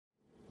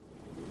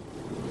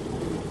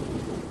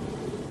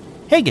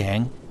Hey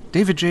gang,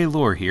 David J.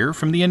 Lohr here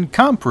from the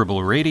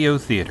Incomparable Radio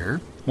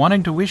Theater,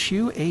 wanting to wish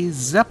you a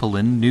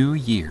Zeppelin New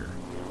Year.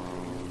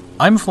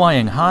 I'm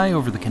flying high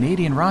over the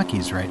Canadian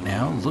Rockies right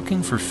now,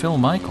 looking for Phil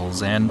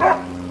Michaels and...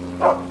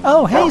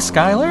 Oh, hey,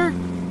 Skylar!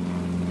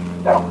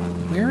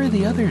 Where are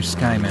the other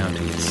Sky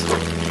Mounties?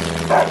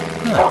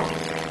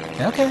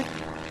 Huh. Okay.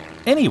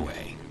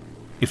 Anyway,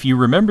 if you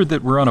remember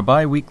that we're on a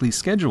bi-weekly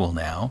schedule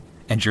now,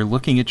 and you're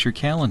looking at your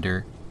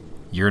calendar,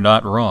 you're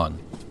not wrong.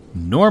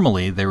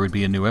 Normally, there would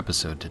be a new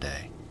episode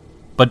today.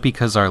 But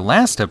because our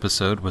last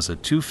episode was a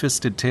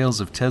Two-Fisted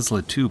Tales of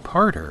Tesla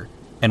 2-parter,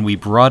 and we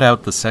brought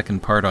out the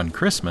second part on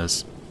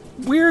Christmas,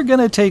 we're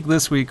gonna take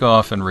this week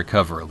off and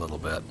recover a little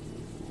bit.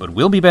 But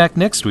we'll be back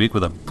next week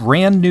with a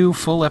brand new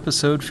full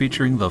episode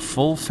featuring the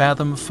Full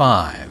Fathom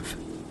 5.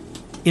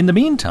 In the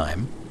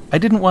meantime, I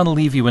didn't want to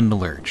leave you in the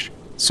lurch.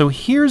 So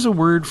here's a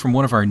word from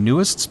one of our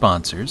newest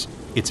sponsors.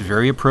 It's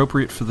very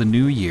appropriate for the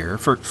new year,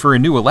 for a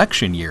new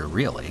election year,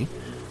 really.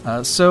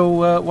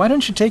 So why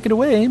don't you take it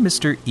away,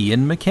 Mr.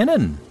 Ian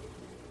McKinnon?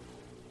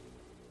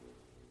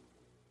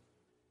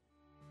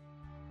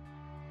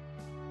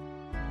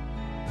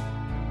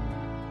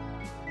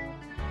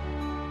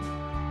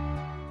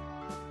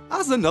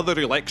 As another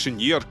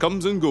election year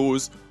comes and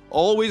goes,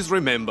 always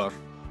remember,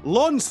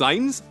 lawn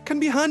signs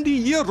can be handy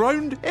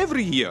year-round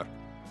every year.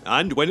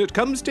 And when it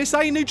comes to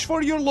signage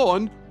for your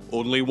lawn,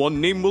 only one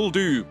name will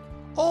do.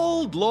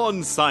 Auld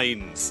Lawn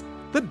Signs.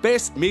 The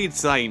best made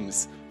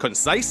signs,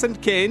 concise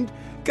and kenned,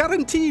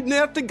 guaranteed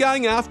ne'er to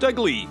gang after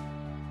glee.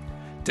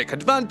 Take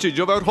advantage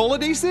of our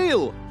holiday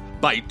sale.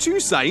 Buy 2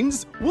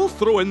 signs, we'll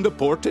throw in the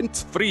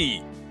portent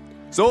free.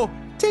 So,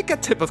 take a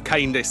tip of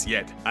kindness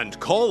yet, and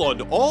call on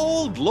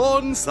Auld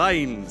Lawn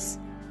Signs.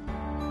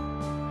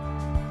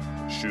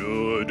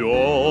 Should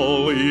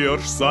all your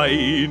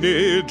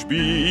signage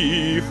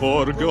be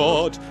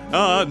forgot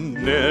and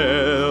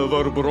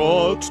never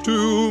brought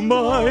to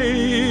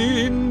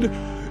mind,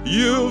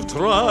 you've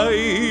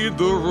tried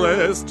the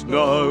rest,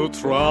 now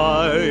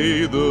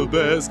try the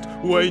best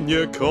when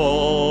you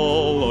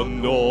call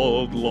on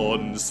Auld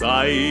Lawn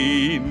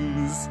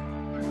Signs.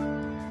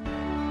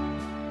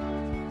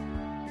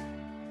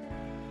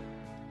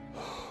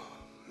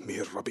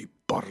 May Robbie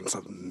Burns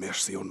have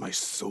mercy on my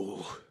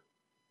soul.